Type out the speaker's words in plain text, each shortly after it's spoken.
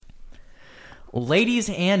Ladies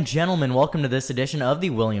and gentlemen, welcome to this edition of the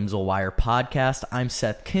Williamsville Wire Podcast. I'm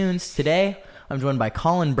Seth Coons. Today, I'm joined by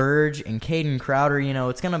Colin Burge and Caden Crowder. You know,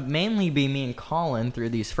 it's going to mainly be me and Colin through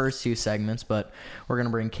these first two segments, but we're going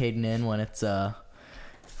to bring Caden in when it's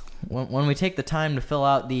when we take the time to fill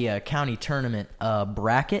out the county tournament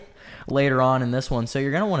bracket later on in this one. So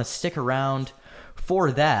you're going to want to stick around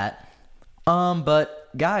for that.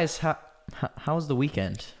 But guys, how was the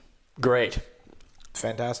weekend? Great.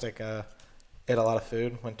 Fantastic. Ate a lot of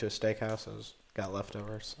food. Went to a steakhouse. Got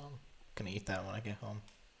leftovers, so I'm going to eat that when I get home.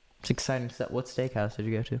 It's exciting. What steakhouse did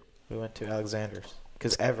you go to? We went to Alexander's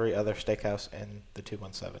because every other steakhouse in the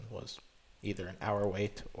 217 was either an hour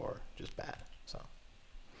wait or just bad. So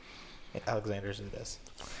Alexander's is this.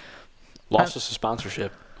 Lost us a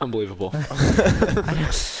sponsorship. Unbelievable.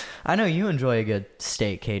 I know you enjoy a good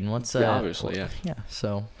steak, Caden. What's yeah, obviously, yeah. Yeah.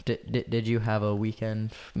 So, did you have a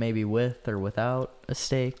weekend maybe with or without a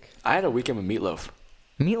steak? I had a weekend with meatloaf.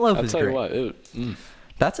 Meatloaf is great. I'll tell you what,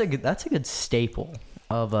 that's a good staple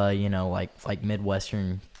of like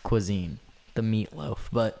Midwestern cuisine, the meatloaf.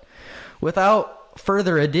 But without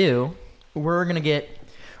further ado, we're gonna get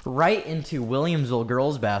right into Williamsville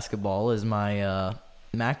girls basketball. As my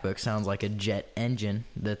MacBook sounds like a jet engine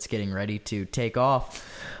that's getting ready to take off.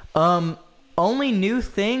 Only new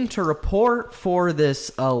thing to report for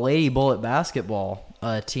this Lady Bullet Basketball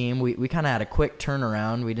team. We kind of had a quick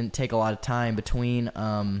turnaround. We didn't take a lot of time between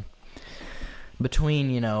our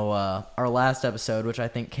last episode, which I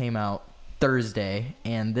think came out Thursday,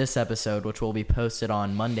 and this episode, which will be posted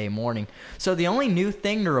on Monday morning. So the only new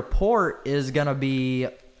thing to report is going to be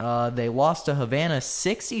they lost to Havana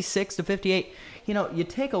 66-58. You know, you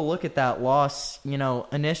take a look at that loss,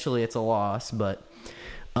 initially it's a loss, but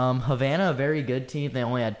Havana, a very good team. They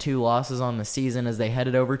only had 2 losses on the season as they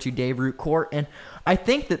headed over to Dave Root Court, and I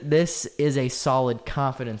think that this is a solid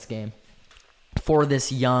confidence game for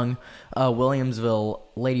this young Williamsville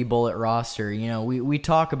Lady Bullet roster. You know, we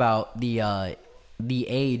talk about the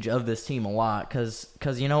age of this team a lot because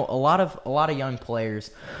a lot of young players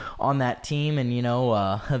on that team, and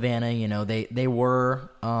Havana, they were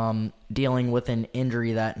dealing with an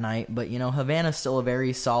injury that night, but Havana's still a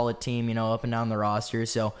very solid team, up and down the roster.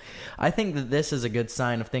 So I think that this is a good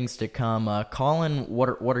sign of things to come. Colin,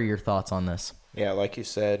 what are your thoughts on this? Yeah, like you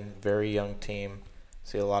said, very young team.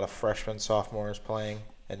 See a lot of freshmen, sophomores playing,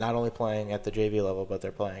 and not only playing at the JV level, but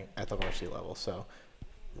they're playing at the varsity level. So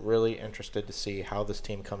really interested to see how this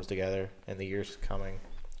team comes together in the years coming,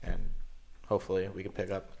 and hopefully we can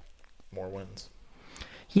pick up more wins.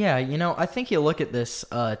 Yeah, I think you look at this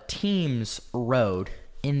team's road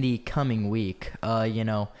in the coming week.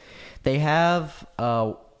 They have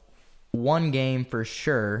one game for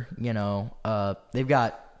sure. They've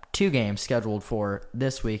got 2 games scheduled for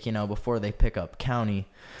this week, before they pick up county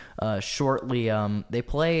shortly. They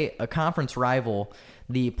play a conference rival,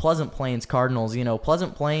 the Pleasant Plains Cardinals.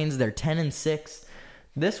 Pleasant Plains, they're 10-6.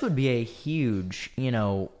 This would be a huge,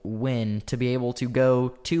 win to be able to go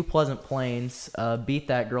to Pleasant Plains, beat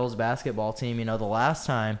that girls basketball team. The last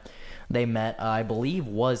time they met, I believe,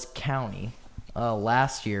 was county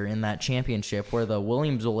last year in that championship where the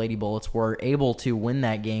Williamsville Lady Bullets were able to win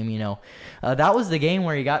that game. That was the game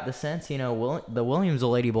where you got the sense, the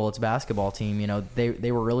Williamsville Lady Bullets basketball team,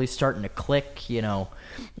 they were really starting to click.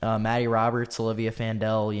 Maddie Roberts, Olivia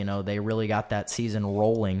Fandel, they really got that season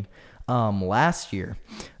rolling last year.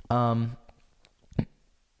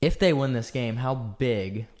 If they win this game, how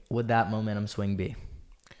big would that momentum swing be?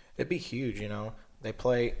 It'd be huge. They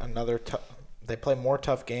play they play more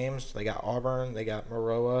tough games. They got Auburn, they got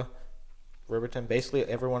Maroa, Riverton, basically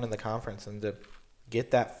everyone in the conference, and to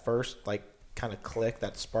get that first kind of click,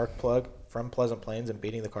 that spark plug from Pleasant Plains and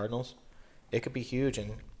beating the Cardinals, it could be huge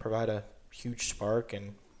and provide a huge spark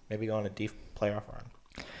and maybe go on a deep playoff run.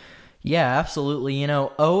 Yeah, absolutely.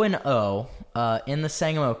 0-0 in the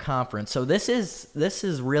Sangamo Conference. So this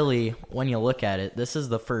is really, when you look at it, this is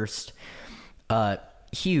the first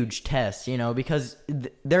huge test, because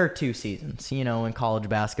there are 2 seasons. In college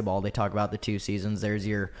basketball, they talk about the 2 seasons. There's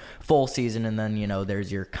your full season, and then,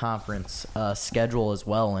 there's your conference schedule as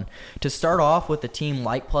well. And to start off with a team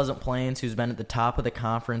like Pleasant Plains, who's been at the top of the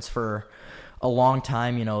conference for a long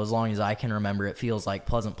time, as long as I can remember, it feels like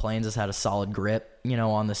Pleasant Plains has had a solid grip,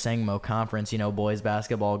 on the Sangamo Conference, boys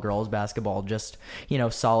basketball, girls basketball, just,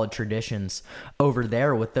 solid traditions over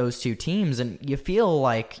there with those 2 teams. And you feel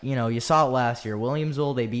like, you saw it last year,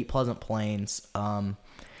 Williamsville, they beat Pleasant Plains. I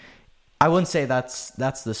wouldn't say that's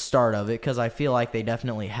the start of it, because I feel like they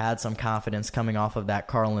definitely had some confidence coming off of that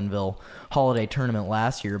Carlinville holiday tournament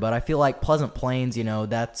last year. But I feel like Pleasant Plains,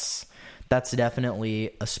 that's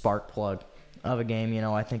definitely a spark plug of a game.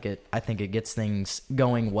 I think it gets things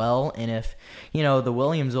going well. And if, the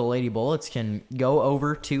Williamsville Lady Bullets can go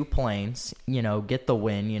over to Plains, get the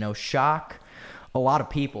win, shock a lot of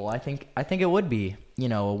people. I think it would be,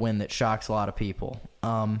 a win that shocks a lot of people.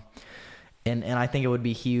 And I think it would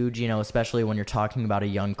be huge, especially when you're talking about a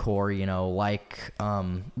young core, like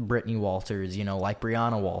Brittany Walters, like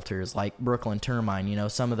Brianna Walters, like Brooklyn Termine,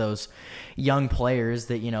 some of those young players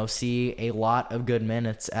that, see a lot of good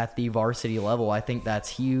minutes at the varsity level. I think that's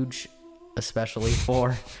huge, especially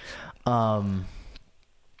for, man,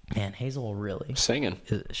 Hazel really.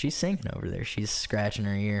 She's singing over there. She's scratching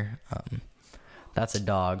her ear. That's a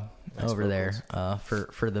dog over there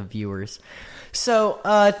for the viewers. So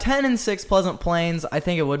 10-6 Pleasant Plains. I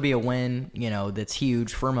think it would be a win. That's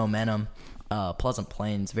huge for momentum. Pleasant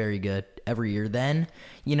Plains, very good every year. Then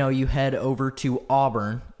you head over to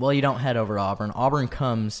Auburn. Well, you don't head over to Auburn. Auburn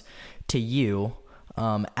comes to you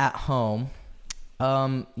at home.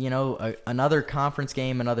 Another conference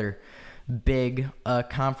game, another big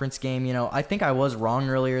conference game. I think I was wrong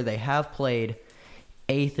earlier. They have played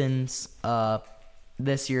Athens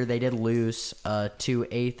this year. They did lose to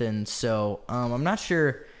Athens, so I'm not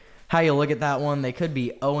sure how you look at that one. They could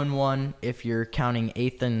be 0-1 if you're counting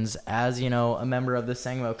Athens as a member of the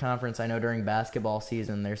Sangamo Conference. I know during basketball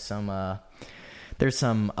season there's some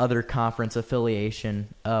other conference affiliation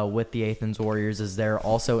with the Athens Warriors, as they're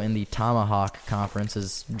also in the Tomahawk Conference,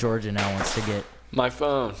 as Georgia now wants to get my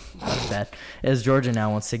phone. As Georgia now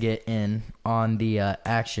wants to get in on the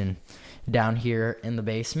action down here in the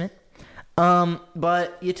basement.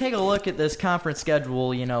 But you take a look at this conference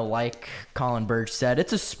schedule, like Colin Birch said,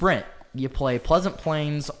 it's a sprint. You play Pleasant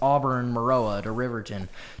Plains, Auburn, Maroa to Riverton,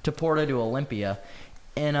 to Porta to Olympia.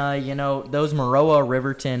 And, those Maroa,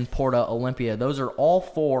 Riverton, Porta, Olympia, those are all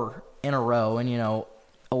 4 in a row. And,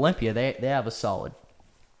 Olympia, they have a solid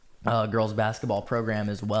girls basketball program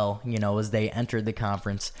as well, as they entered the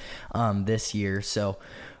conference this year. So,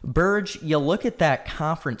 Burge, you look at that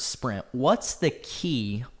conference sprint. What's the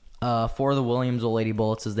key for the Williamsville Lady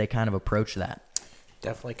Bullets as they kind of approach that?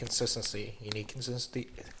 Definitely consistency. You need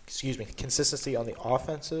consistency on the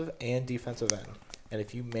offensive and defensive end. And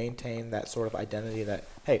if you maintain that sort of identity that,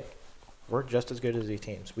 hey, we're just as good as these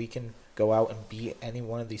teams. We can go out and beat any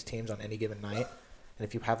one of these teams on any given night. And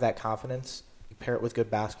if you have that confidence, you pair it with good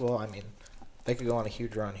basketball, I mean, they could go on a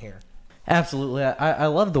huge run here. Absolutely. I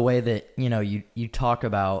love the way that, you talk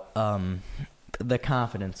about the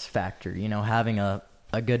confidence factor, having a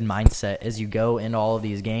good mindset as you go into all of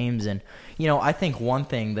these games. And, I think one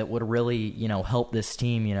thing that would really, help this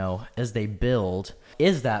team, as they build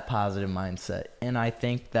is that positive mindset. And I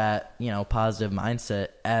think that, positive mindset,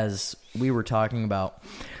 as we were talking about,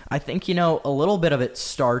 I think, a little bit of it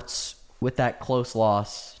starts with that close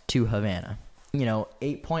loss to Havana.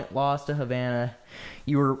 8-point loss to Havana.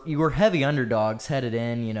 You were heavy underdogs headed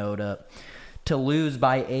in, to lose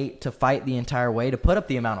by 8, to fight the entire way, to put up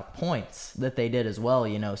the amount of points that they did as well.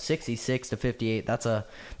 66-58.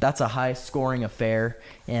 That's a high scoring affair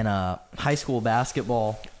in high school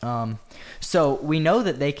basketball. So we know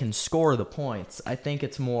that they can score the points. I think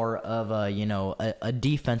it's more of a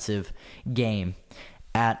defensive game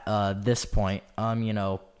at this point.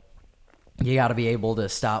 You got to be able to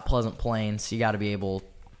stop Pleasant Plains. You got to be able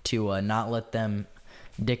to not let them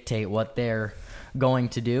dictate what they're going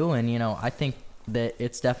to do. And, I think that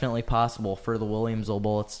it's definitely possible for the Williamsville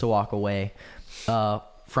Bullets to walk away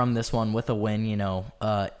from this one with a win,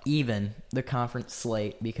 even the conference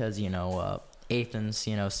slate, because, Athens,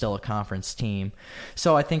 still a conference team.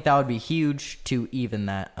 So I think that would be huge to even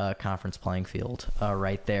that conference playing field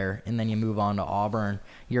right there. And then you move on to Auburn.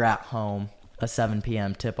 You're at home, a 7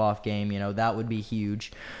 p.m. tip-off game. That would be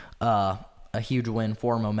huge. A huge win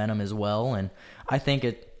for momentum as well. And I think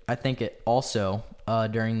it also,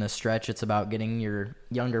 during the stretch, it's about getting your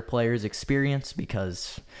younger players experience,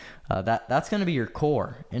 because that's going to be your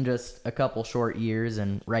core in just a couple short years,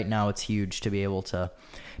 and right now it's huge to be able to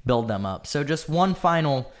build them up. So just one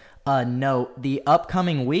final note, the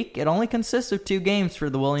upcoming week, it only consists of 2 games for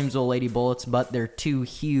the Williamsville Lady Bullets, but they're 2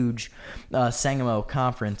 huge Sangamo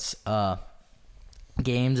Conference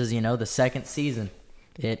games. As you know, the second season,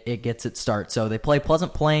 it gets its start. So they play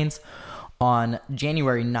Pleasant Plains on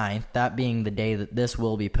January 9th, that being the day that this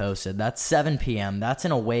will be posted. That's 7 p.m. That's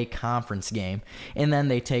an away conference game. And then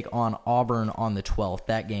they take on Auburn on the 12th.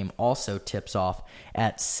 That game also tips off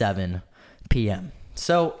at 7 p.m.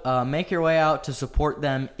 So make your way out to support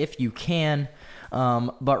them if you can.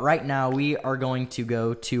 But right now we are going to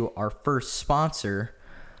go to our first sponsor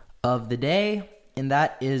of the day, and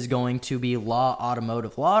that is going to be Law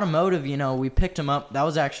Automotive. Law Automotive, we picked them up. That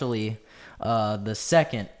was actually the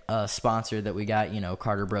second sponsor that we got,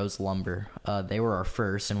 Carter Bros Lumber. They were our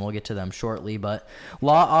first, and we'll get to them shortly. But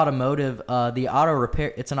Law Automotive,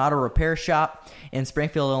 it's an auto repair shop in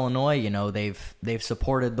Springfield, Illinois. They've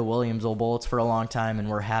supported the Williamsville Bullets for a long time, and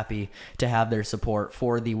we're happy to have their support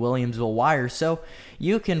for the Williamsville Wire. So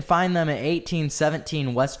you can find them at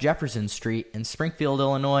 1817 West Jefferson Street in Springfield,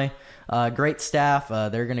 Illinois. Great staff.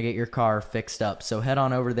 They're going to get your car fixed up. So head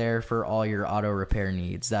on over there for all your auto repair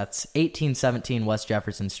needs. That's 1817 West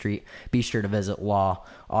Jefferson Street. Be sure to visit Law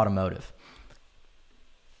Automotive.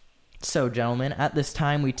 So, gentlemen, at this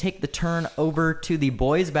time, we take the turn over to the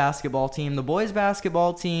boys basketball team. The boys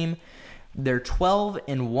basketball team, they're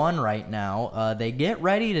 12-1 right now. They get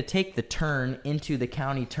ready to take the turn into the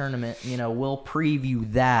county tournament. We'll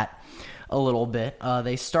preview that a little bit.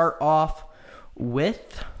 They start off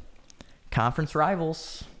with conference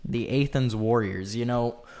rivals, the Athens Warriors.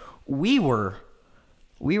 We were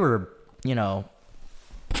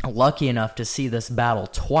lucky enough to see this battle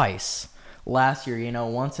twice last year.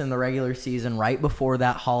 Once in the regular season, right before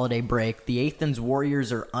that holiday break. The Athens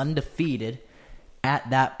Warriors are undefeated at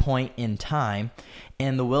that point in time.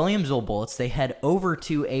 And the Williamsville Bullets, they head over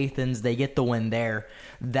to Athens. They get the win there.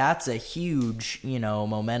 That's a huge,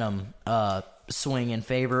 momentum swing in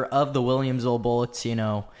favor of the Williamsville Bullets,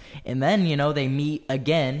 and then, they meet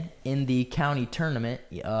again in the county tournament.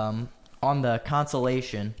 On the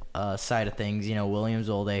consolation side of things,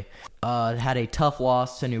 Williamsville, they had a tough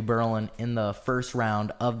loss to New Berlin in the first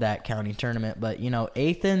round of that county tournament. But,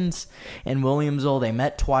 Athens and Williamsville, they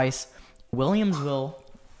met twice. Williamsville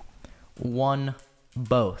won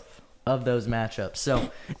both of those matchups. So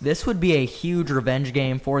this would be a huge revenge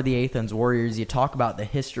game for the Athens Warriors. You talk about the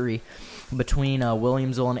history between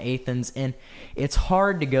Williamsville and Athens, and it's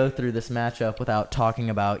hard to go through this matchup without talking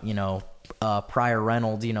about, Pryor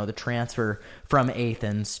Reynolds, the transfer from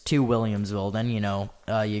Athens to Williamsville. Then, you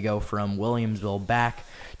go from Williamsville back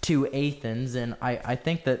to Athens, and I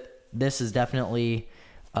think that this is definitely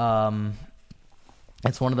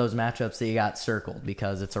it's one of those matchups that you got circled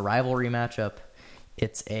because it's a rivalry matchup.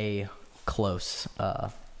 It's a close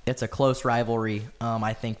rivalry.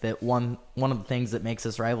 I think that one of the things that makes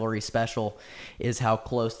this rivalry special is how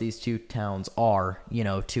close these two towns are,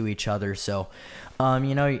 to each other. So,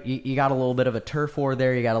 you got a little bit of a turf war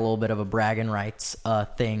there. You got a little bit of a bragging rights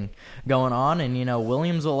thing going on. And,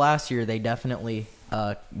 Williamsville last year, they definitely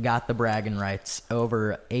got the bragging rights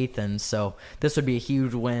over Athens. So this would be a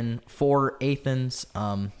huge win for Athens.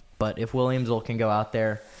 But if Williamsville can go out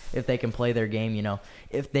there, if they can play their game,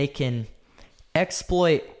 if they can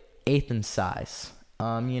exploit Athens' size,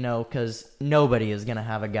 because nobody is going to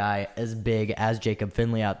have a guy as big as Jacob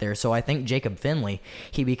Finley out there. So I think Jacob Finley,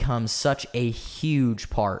 he becomes such a huge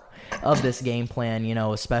part of this game plan,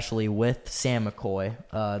 especially with Sam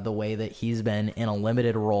McCoy, the way that he's been in a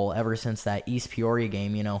limited role ever since that East Peoria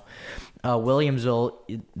game.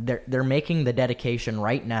 Williamsville, they're making the dedication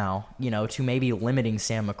right now, to maybe limiting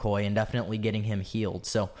Sam McCoy and definitely getting him healed.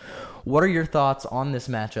 So what are your thoughts on this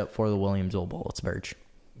matchup for the Williamsville Bullets, Burge?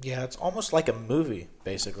 Yeah, it's almost like a movie,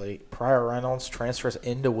 basically. Pryor Reynolds transfers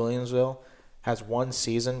into Williamsville, has one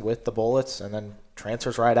season with the Bullets, and then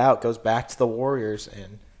transfers right out, goes back to the Warriors,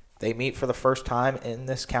 and they meet for the first time in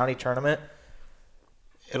this county tournament.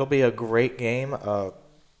 It'll be a great game.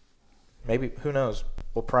 Maybe, who knows,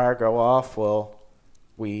 will Pryor go off? Will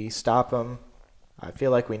we stop him? I feel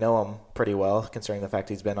like we know him pretty well, considering the fact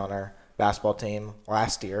he's been on our basketball team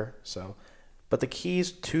last year. But the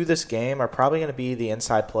keys to this game are probably going to be the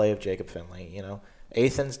inside play of Jacob Finley.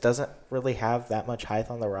 Athens doesn't really have that much height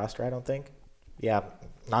on the roster, I don't think. Yeah,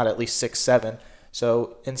 not at least 6'7".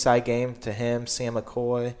 So inside game to him, Sam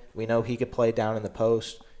McCoy, we know he could play down in the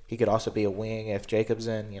post. He could also be a wing if Jacob's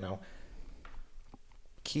in,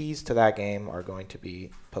 Keys to that game are going to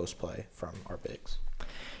be post play from our bigs.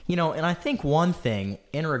 And I think one thing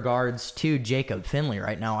in regards to Jacob Finley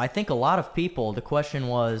right now, I think a lot of people, the question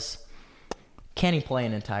was, can he play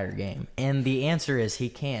an entire game? And the answer is he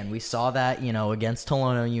can. We saw that, against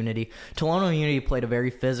Tolono Unity. Tolono Unity played a very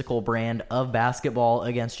physical brand of basketball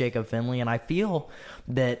against Jacob Finley, and I feel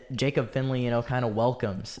that Jacob Finley, kind of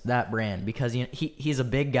welcomes that brand because he's a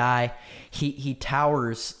big guy. He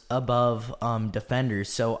towers above defenders,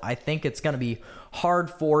 so I think it's going to be hard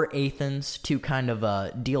for Athens to kind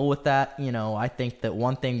of deal with that. I think that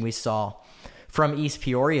one thing we saw from East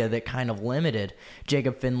Peoria that kind of limited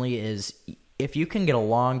Jacob Finley is if you can get a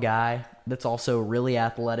long guy that's also really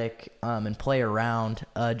athletic and play around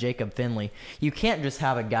Jacob Finley, you can't just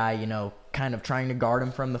have a guy, kind of trying to guard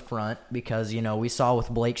him from the front because, we saw with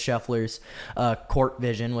Blake Scheffler's court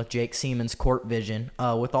vision, with Jake Seaman's court vision,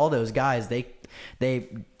 with all those guys, they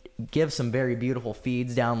give some very beautiful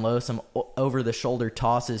feeds down low, some over-the-shoulder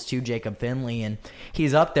tosses to Jacob Finley, and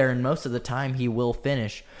he's up there, and most of the time he will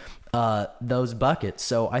finish those buckets.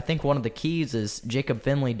 So I think one of the keys is Jacob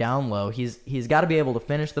Finley down low. He's got to be able to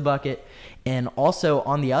finish the bucket, and also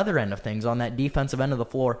on the other end of things, on that defensive end of the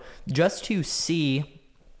floor, just to see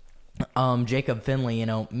Jacob Finley,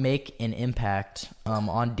 make an impact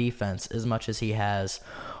on defense as much as he has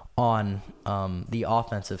on the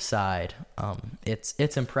offensive side.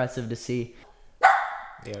 It's impressive to see.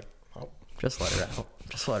 Yeah. Oh. Just let her out.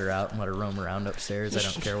 Just let her out and let her roam around upstairs. I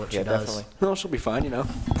don't care what she does. Definitely. No, she'll be fine, No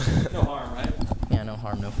harm, right? Yeah, no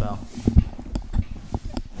harm, no foul.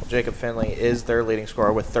 Jacob Finley is their leading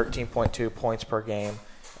scorer with 13.2 points per game.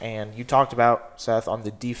 And you talked about, Seth, on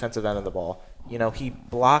the defensive end of the ball. He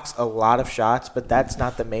blocks a lot of shots, but that's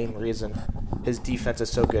not the main reason his defense is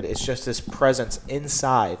so good. It's just his presence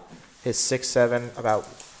inside his 6'7",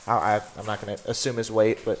 I'm not going to assume his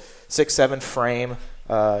weight, but 6'7" frame,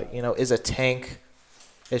 is a tank.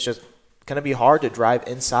 It's just going to be hard to drive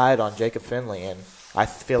inside on Jacob Finley, and I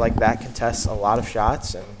feel like that contests a lot of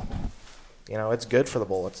shots, and, it's good for the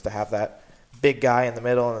Bullets to have that big guy in the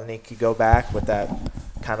middle, and then he could go back with that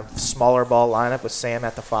kind of smaller ball lineup with Sam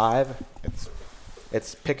at the 5.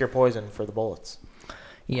 It's pick your poison for the Bullets.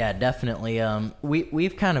 Yeah, definitely.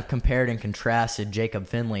 We've kind of compared and contrasted Jacob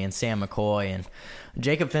Finley and Sam McCoy, and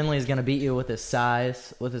Jacob Finley is going to beat you with his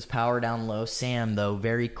size, with his power down low. Sam, though,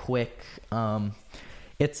 very quick.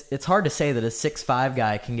 It's hard to say that a 6'5"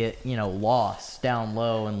 guy can get lost down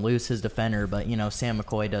low and lose his defender, but Sam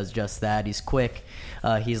McCoy does just that. He's quick,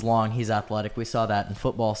 he's long, he's athletic. We saw that in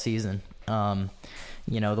football season. The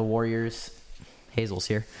Warriors. Hazel's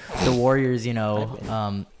here. The Warriors,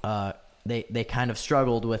 they kind of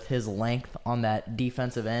struggled with his length on that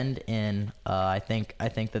defensive end, and I think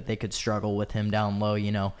that they could struggle with him down low.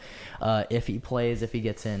 If he plays, if he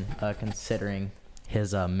gets in, considering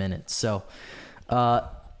his minutes. So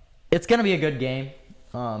it's going to be a good game.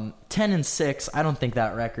 10-6. I don't think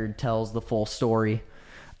that record tells the full story.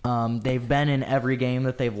 They've been in every game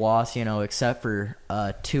that they've lost, except for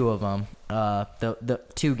 2 of them. The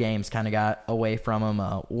 2 games kind of got away from them.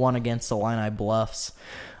 One against the Illini Bluffs,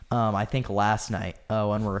 I think last night.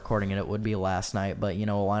 When we're recording it, it would be last night. But,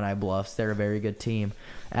 Illini Bluffs, they're a very good team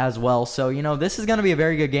as well. So, this is going to be a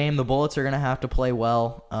very good game. The Bullets are going to have to play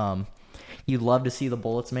well. You'd love to see the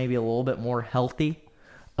Bullets maybe a little bit more healthy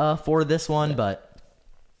for this one, but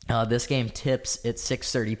this game tips at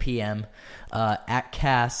 6:30 p.m. At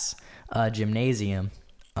Cass Gymnasium.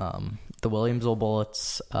 The Williamsville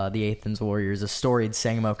Bullets, the Athens Warriors, a storied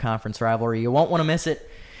Sangamo Conference rivalry. You won't want to miss it.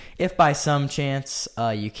 If by some chance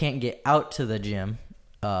you can't get out to the gym,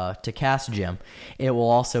 to Cass Gym, it will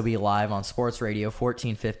also be live on Sports Radio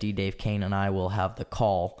 1450. Dave Kane and I will have the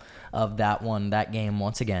call of that game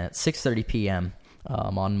once again at 6:30 p.m.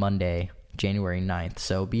 On Monday, January 9th.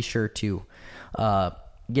 So be sure to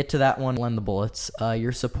get to that one, lend the Bullets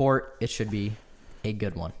your support. It should be a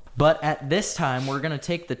good one. But at this time, we're going to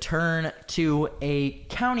take the turn to a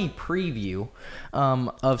county preview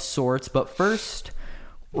of sorts. But first,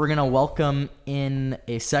 we're going to welcome in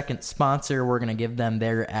a second sponsor. We're going to give them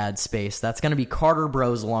their ad space. That's going to be Carter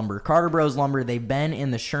Bros Lumber. Carter Bros Lumber, they've been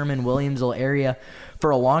in the Sherman-Williamsville area for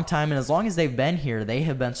a long time, and as long as they've been here, they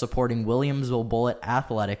have been supporting Williamsville Bullet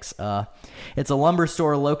Athletics. It's a lumber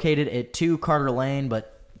store located at 2 Carter Lane,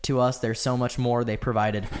 but to us, there's so much more. They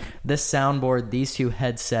provided this soundboard, these 2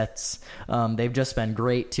 headsets. They've just been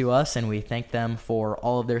great to us, and we thank them for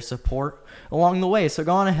all of their support along the way. So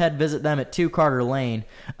go on ahead, visit them at 2 Carter Lane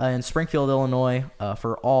in Springfield, Illinois,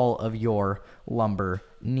 for all of your lumber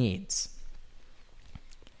needs.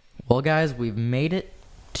 Well, guys, we've made it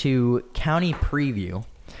to county preview.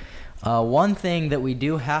 One thing that we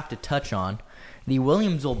do have to touch on, the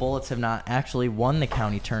Williamsville Bullets have not actually won the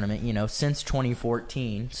county tournament, since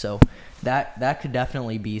 2014. So that could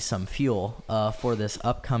definitely be some fuel for this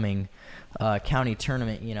upcoming county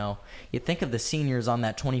tournament. You think of the seniors on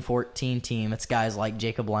that 2014 team. It's guys like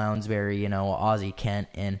Jacob Lounsbury, Ozzie Kent,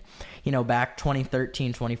 and back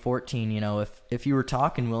 2013, 2014. If you were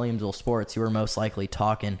talking Williamsville sports, you were most likely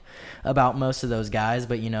talking about most of those guys.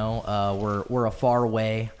 But we're a far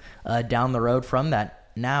way down the road from that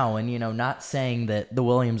now, and not saying that the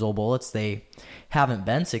Williamsville Bullets, they haven't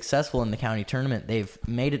been successful in the county tournament. They've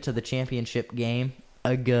made it to the championship game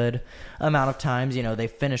a good amount of times. They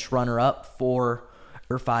finished runner-up 4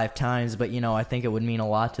 or 5 times, but I think it would mean a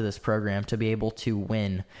lot to this program to be able to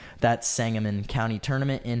win that Sangamon County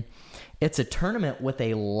tournament, and it's a tournament with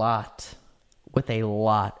a lot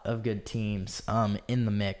of good teams in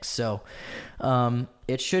the mix. So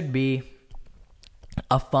it should be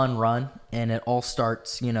a fun run, and it all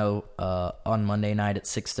starts, on Monday night at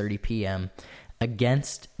 6:30 p.m.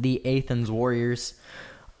 against the Athens Warriors.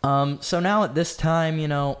 So now at this time,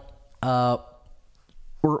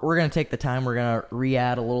 we're going to take the time. We're going to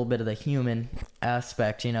re-add a little bit of the human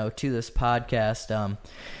aspect, to this podcast.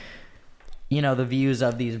 The views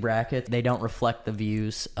of these brackets, they don't reflect the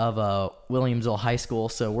views of Williamsville High School.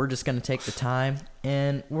 So we're just going to take the time,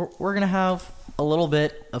 and we're going to have a little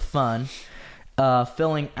bit of fun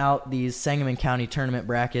filling out these Sangamo County tournament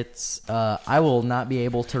brackets. I will not be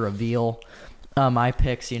able to reveal my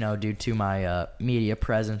picks, due to my media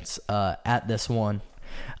presence at this one.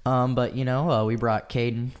 But we brought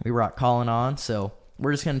Caden, we brought Colin on, so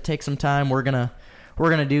we're just gonna take some time. We're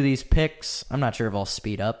gonna do these picks. I'm not sure if I'll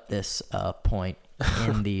speed up this point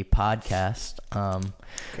in the podcast.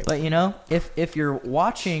 But if you're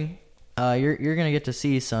watching, you're gonna get to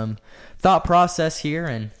see some thought process here.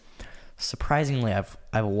 And surprisingly,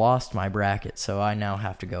 I've lost my bracket, so I now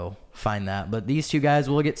have to go find that. But these two guys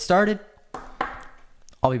will get started.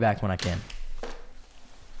 I'll be back when I can.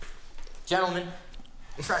 Gentlemen,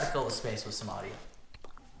 try to fill the space with some audio.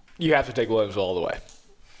 You have to take Williamsville all the way.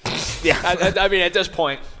 Yeah, I mean at this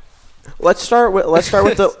point. Let's start with the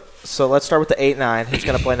 8-9. Who's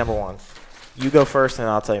going to play number 1? You go first, and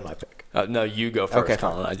I'll tell you my pick. No, you go first, okay,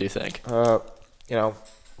 Colin. I do think.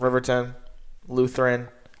 Riverton, Lutheran.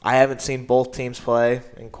 I haven't seen both teams play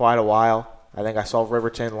in quite a while. I think I saw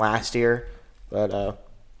Riverton last year, but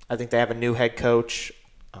I think they have a new head coach.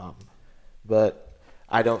 But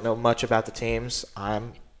I don't know much about the teams.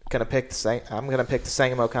 I'm gonna pick the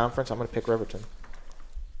Sangamo Conference. I'm gonna pick Riverton.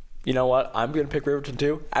 You know what? I'm gonna pick Riverton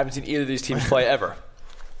too. I haven't seen either of these teams play ever,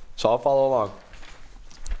 so I'll follow along.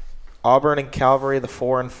 Auburn and Calvary, the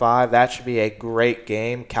 4 and 5. That should be a great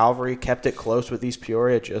game. Calvary kept it close with East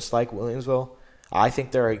Peoria, just like Williamsville. I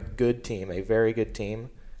think they're a good team, a very good team.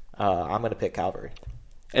 I'm gonna pick Calvary.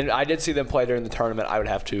 And I did see them play during the tournament. I would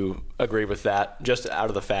have to agree with that, just out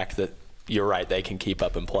of the fact that you're right, they can keep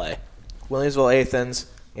up and play. Williamsville Athens,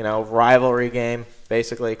 rivalry game,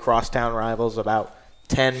 basically crosstown rivals, about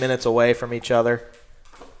 10 minutes away from each other.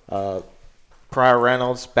 Pryor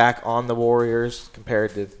Reynolds back on the Warriors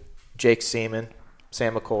compared to Jake Seaman,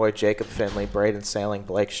 Sam McCoy, Jacob Finley, Braden Sailing,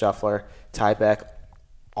 Blake Shuffler, Ty Beck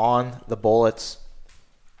on the Bullets.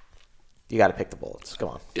 You got to pick the Bullets. Come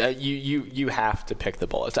on. You have to pick the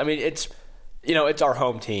Bullets. I mean, it's our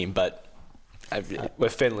home team, but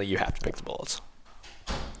with Finley, you have to pick the Bullets.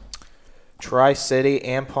 Tri-City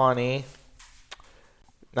and Pawnee.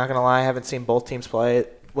 Not going to lie, I haven't seen both teams play.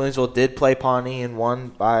 Williamsville did play Pawnee and won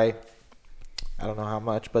by, I don't know how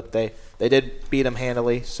much, but they did beat them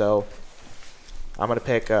handily. So I'm going to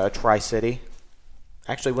pick Tri-City.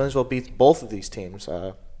 Actually, Williamsville beat both of these teams.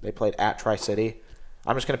 They played at Tri-City.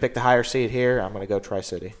 I'm just going to pick the higher seed here. I'm going to go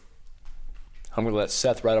Tri-City. I'm going to let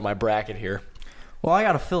Seth right on my bracket here. Well, I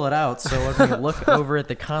got to fill it out, so if we look over at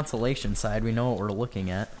the consolation side, we know what we're looking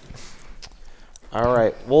at. All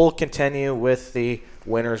right, we'll continue with the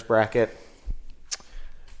winners bracket.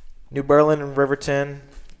 New Berlin and Riverton.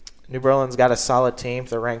 New Berlin's got a solid team.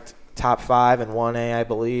 They're ranked top 5 in 1A, I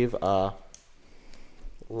believe.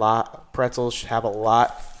 Pretzels have a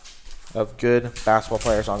lot of good basketball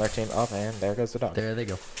players on their team. Oh, man, there goes the dog. There they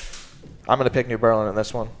go. I'm going to pick New Berlin in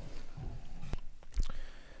this one.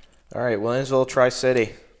 All right, Williamsville,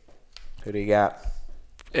 Tri-City. Who do you got?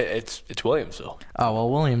 It's Williamsville. Oh, well,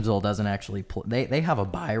 Williamsville doesn't actually play. They have a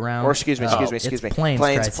bye round. Or excuse me.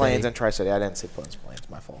 Plains and Tri-City. I didn't say Plains.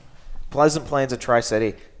 My fault. Pleasant Plains and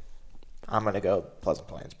Tri-City. I'm going to go Pleasant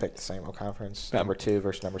Plains. Pick the Sangamo Conference. Number 2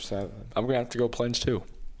 versus number 7. I'm going to have to go Plains too.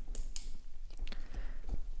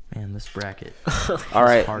 Man, this bracket. All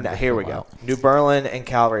right, now here we go. New Berlin and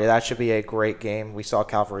Calvary. That should be a great game. We saw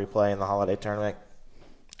Calvary play in the holiday tournament.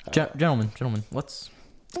 Gentlemen, let's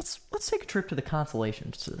take a trip to the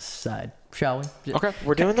consolation side, shall we? Okay,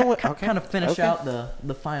 we're doing kind of finish out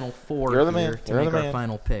the final 4 You're the here man. to make our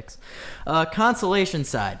final picks. Consolation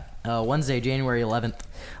side, Wednesday, January 11th,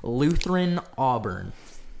 Lutheran Auburn.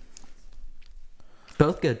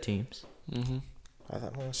 Both good teams. Mm-hmm.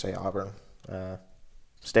 I'm going to say Auburn.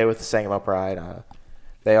 Stay with the Sangamo Pride.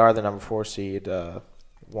 They are the number 4 seed.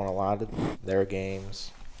 Won a lot of their games.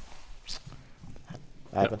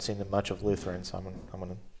 I haven't seen much of Lutheran, so I'm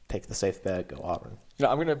going to take the safe bet. Go Auburn. No,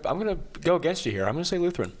 I'm gonna go against you here. I'm gonna say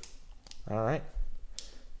Lutheran. All right.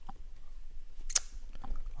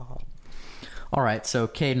 All right. So,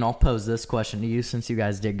 Caden, I'll pose this question to you since you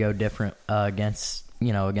guys did go different against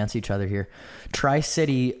each other here.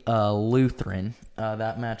 Tri-City Lutheran.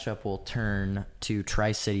 That matchup will turn to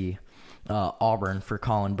Tri-City Auburn for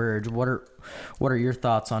Colin Burge. What are your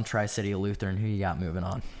thoughts on Tri-City Lutheran? Who you got moving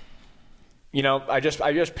on? You know, I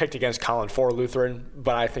just picked against Colin for Lutheran,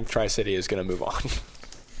 but I think Tri-City is going to move on.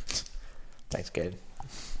 Thanks, Caden.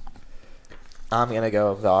 I'm going to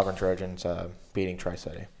go with the Auburn Trojans beating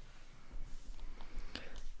Tri-City.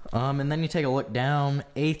 And then you take a look down,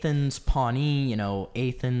 Athens, Pawnee. You know,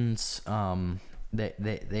 Athens,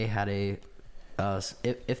 they had a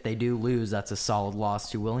if they do lose, that's a solid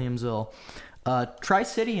loss to Williamsville.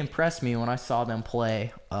 Tri-City impressed me when I saw them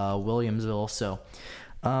play Williamsville. So,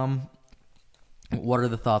 what are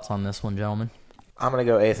the thoughts on this one, gentlemen? I'm going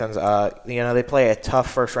to go Athens. They play a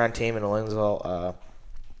tough first-round team in Williamsville.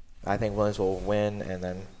 I think Williamsville will win, and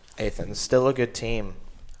then Athens, still a good team.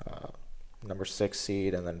 Number 6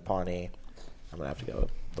 seed, and then Pawnee. I'm going to have to go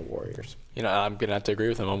with the Warriors. You know, I'm going to have to agree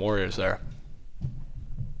with him on Warriors there.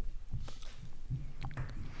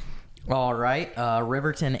 All right,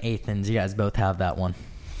 Riverton, Athens. You guys both have that one.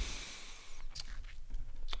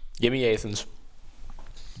 Give me Athens.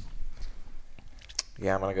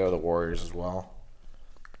 Yeah, I'm going to go with the Warriors as well.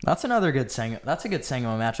 That's another good That's a good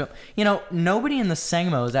Sangamo matchup. You know, nobody in the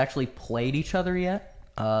Sangamo has actually played each other yet.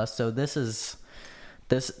 So this is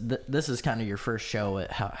kind of your first show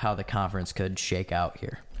at how the conference could shake out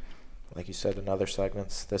here. Like you said in other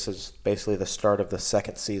segments, this is basically the start of the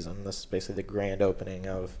second season. This is basically the grand opening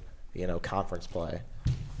of, conference play.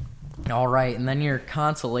 All right, and then your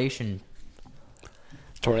consolation.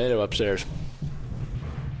 Tornado upstairs.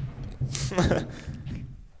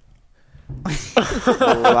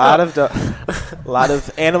 a lot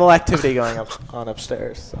of animal activity going on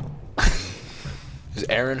upstairs. So. Is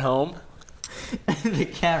Aaron home? The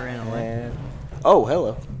cat ran away. Oh,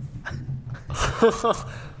 hello.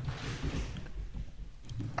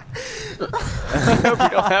 I hope you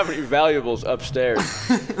don't have any valuables upstairs.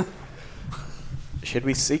 Should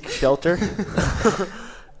we seek shelter?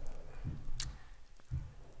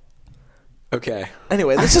 Okay.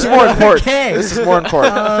 Anyway, this is more important. Okay. This is more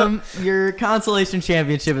important. Your consolation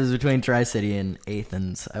championship is between Tri-City and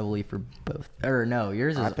Athens, I believe, for both. Or no,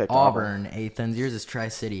 yours is Auburn, Athens. Yours is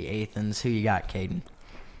Tri-City, Athens. Who you got, Caden?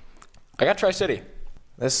 I got Tri-City.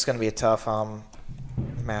 This is going to be a tough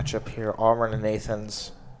matchup here. Auburn and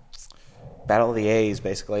Athens. Battle of the A's,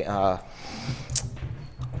 basically.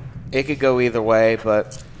 It could go either way,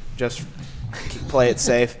 but just play it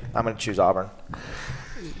safe. I'm going to choose Auburn.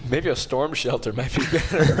 Maybe a storm shelter might be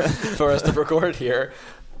better for us to record here.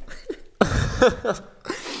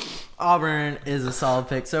 Auburn is a solid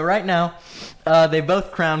pick. So right now, they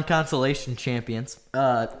both crowned consolation champions.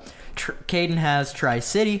 Caden has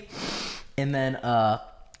Tri-City, and then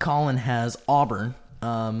Colin has Auburn.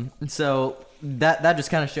 So that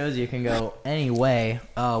just kind of shows you can go any way.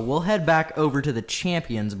 We'll head back over to the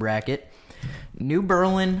champions bracket. New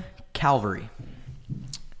Berlin, Calvary.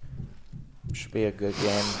 Should be a good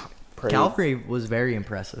game. Calvary was very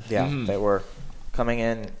impressive. Yeah, They were coming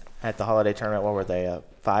in at the holiday tournament. What were they?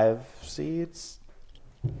 5 seeds?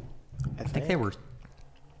 I think they were.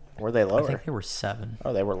 Were they lower? I think they were 7.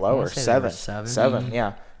 Oh, they were lower. 7. 7. 7.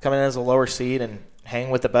 Yeah, coming in as a lower seed and hang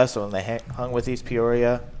with the best of them. They hung with East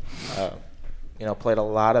Peoria. Played a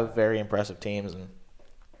lot of very impressive teams, and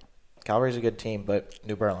Calvary's a good team, but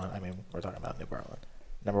New Berlin. I mean, we're talking about New Berlin,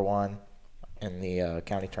 number 1 in the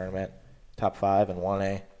county tournament, top 5 in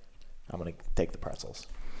 1A. I'm going to take the pretzels.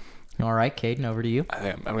 All right, Caden, over to you. I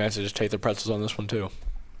think I'm going to have to just take the pretzels on this one too.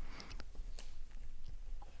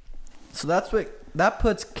 So that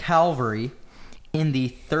puts Calvary in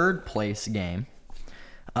the 3rd place game.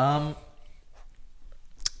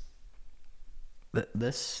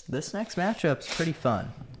 This next matchup's pretty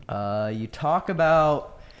fun. You talk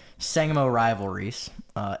about Sangamo rivalries.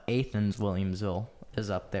 Athens Williamsville is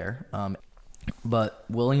up there. But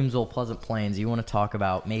Williamsville Pleasant Plains, you want to talk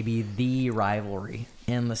about maybe the rivalry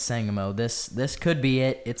in the Sangamo. This could be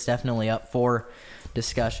it. It's definitely up for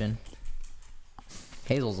discussion.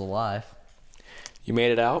 Hazel's alive. You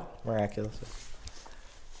made it out? Miraculous.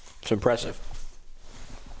 It's impressive.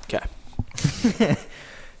 Okay.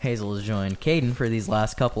 Hazel has joined Caden for these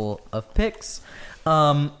last couple of picks.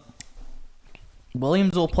 Williamsville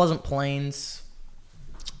Pleasant Plains.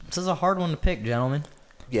 This is a hard one to pick, gentlemen.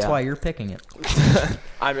 Yeah. That's why you're picking it.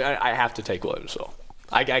 I mean, I have to take Williamsville.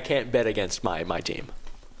 I can't bet against my team.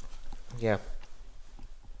 Yeah.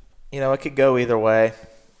 It could go either way.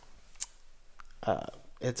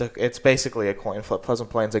 It's basically a coin flip. Pleasant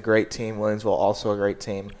Plains a great team. Williamsville also a great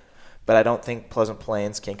team. But I don't think Pleasant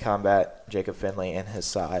Plains can combat Jacob Finley and his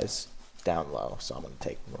size down low. So I'm going to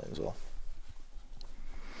take Williamsville.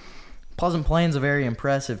 Pleasant Plains a very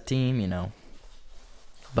impressive team,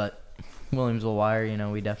 but Williamsville Wire,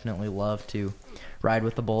 we definitely love to ride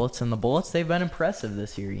with the Bullets, and the Bullets, they've been impressive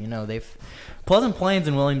this year. Pleasant Plains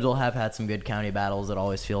and Williamsville have had some good county battles. It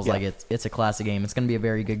always feels like it's a classic game. It's going to be a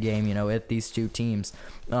very good game, if these two teams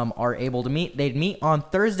are able to meet. They'd meet on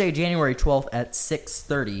Thursday, January 12th at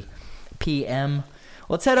 6:30 p.m.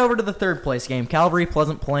 Let's head over to the third place game. Calvary,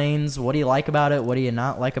 Pleasant Plains. What do you like about it? What do you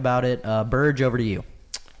not like about it? Burge, over to you.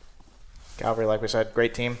 Calvary, like we said,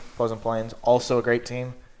 great team. Pleasant Plains, also a great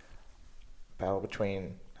team. Battle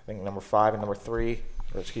between, I think, number 5 and number 2.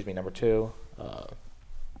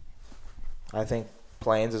 I think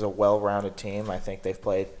Plains is a well-rounded team. I think they've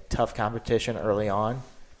played tough competition early on,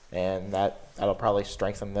 and that'll probably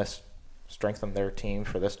strengthen their team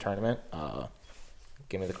for this tournament.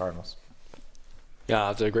 Give me the Cardinals. Yeah, I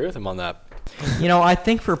have to agree with him on that. I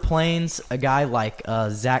think for Plains, a guy like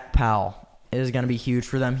Zach Powell is going to be huge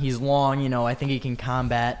for them. He's long, I think he can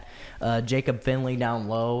combat Jacob Finley down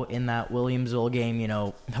low in that Williamsville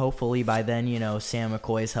game. Hopefully by then, Sam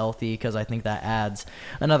McCoy's healthy, because I think that adds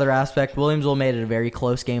another aspect. Williamsville made it a very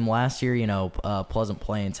close game last year. Pleasant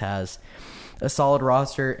Plains has a solid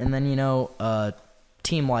roster. And then, a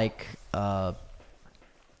team like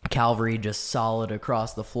Calvary, just solid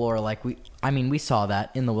across the floor. We saw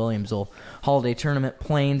that in the Williamsville Holiday Tournament.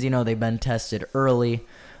 Plains, they've been tested early.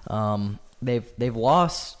 They've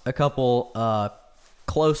lost a couple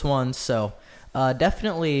close ones, so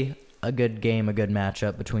definitely a good game, a good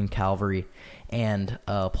matchup between Calvary and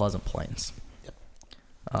Pleasant Plains.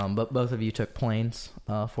 Yep. But both of you took Plains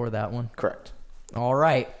for that one? Correct. All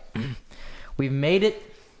right. We've made it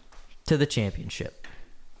to the championship.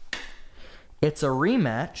 It's a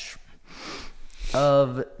rematch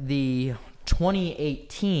of the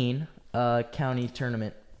 2018 county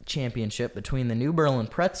tournament championship between the New Berlin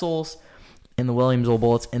Pretzels and the Williamsville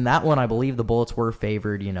Bullets. In that one, I believe the Bullets were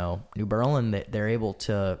favored. New Berlin, they were able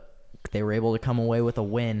to come away with a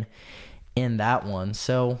win in that one.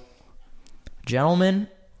 So, gentlemen,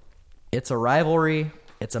 it's a rivalry.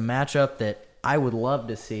 It's a matchup that I would love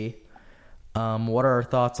to see. What are our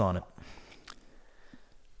thoughts on it?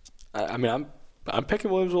 I'm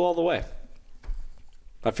picking Williamsville all the way.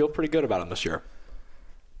 I feel pretty good about them this year.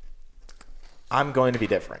 I'm going to be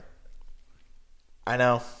different. I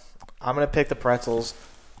know. I'm going to pick the Pretzels.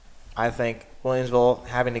 I think Williamsville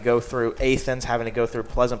having to go through Athens, having to go through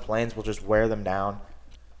Pleasant Plains will just wear them down.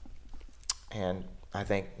 And I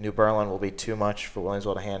think New Berlin will be too much for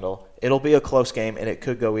Williamsville to handle. It'll be a close game, and it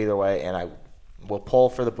could go either way, and I will pull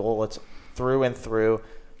for the Bullets through and through,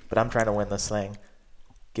 but I'm trying to win this thing.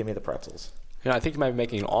 Give me the Pretzels. I think you might be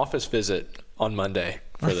making an office visit on Monday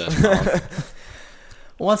for this.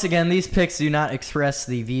 Once again, these picks do not express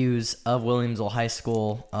the views of Williamsville High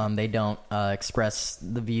School. They don't express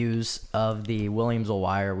the views of the Williamsville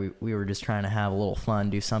Wire. We were just trying to have a little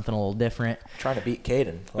fun, do something a little different. Trying to beat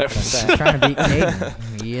Caden. Trying to beat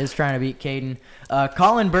Caden. He is trying to beat Caden.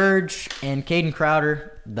 Colin Burge and Caden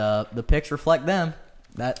Crowder, the picks reflect them.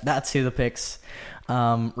 That's who the picks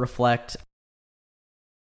reflect.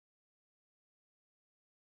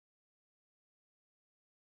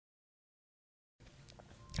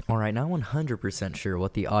 All right, not 100% sure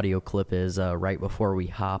what the audio clip is right before we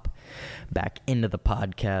hop back into the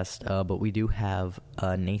podcast, but we do have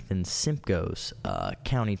Nathan Simcoe's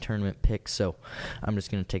county tournament picks, so I'm just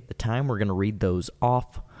going to take the time. We're going to read those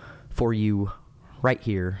off for you right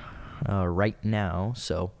here, right now.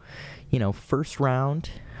 So, first round,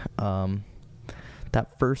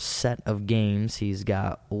 that first set of games, he's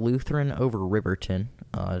got Lutheran over Riverton.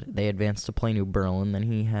 They advance to play New Berlin. Then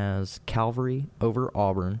he has Calvary over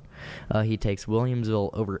Auburn. He takes Williamsville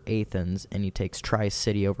over Athens, and he takes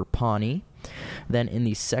Tri-City over Pawnee. Then in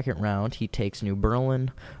the second round, he takes New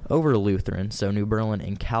Berlin over Lutheran. So New Berlin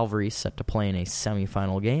and Calvary set to play in a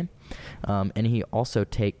semifinal game. And he also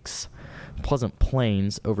takes Pleasant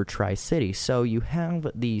Plains over Tri-City. So you have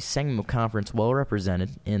the Sangamo Conference well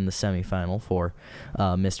represented in the semifinal for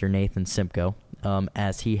Mr. Nathan Simcoe,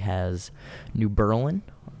 as he has New Berlin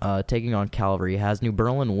taking on Calvary. He has New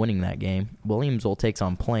Berlin winning that game. Williamsville takes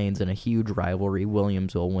on Plains in a huge rivalry.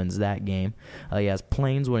 Williamsville wins that game. He has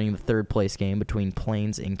Plains winning the third place game between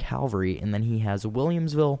Plains and Calvary, and then he has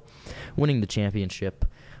Williamsville winning the championship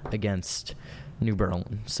against New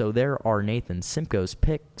Berlin. So there are Nathan Simcoe's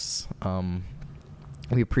picks.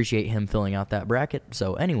 We appreciate him filling out that bracket.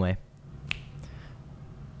 So anyway,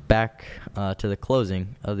 back to the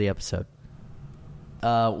closing of the episode.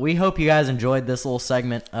 We hope you guys enjoyed this little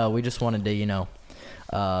segment. We just wanted to,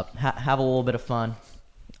 have a little bit of fun.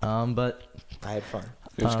 But I had fun.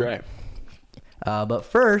 It was great. But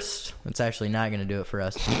first, it's actually not going to do it for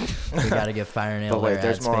us. We got to give Fire and Ale their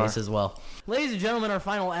ad space as well. Ladies and gentlemen, our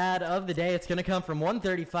final ad of the day, it's going to come from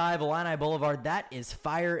 135 Illini Boulevard. That is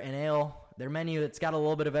Fire and Ale. Their menu, it's got a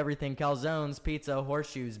little bit of everything. Calzones, pizza,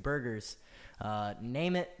 horseshoes, burgers.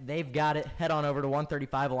 Name it, they've got it. Head on over to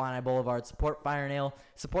 135 Illini Boulevard. Support Fire and Ale.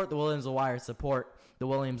 Support the Williamsville Wire. Support the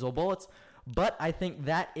Williamsville Bullets. But I think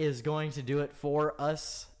that is going to do it for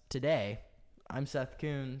us today. I'm Seth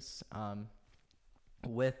Coons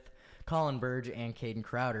with Colin Burge and Caden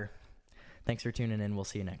Crowder. Thanks for tuning in. We'll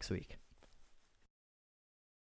see you next week.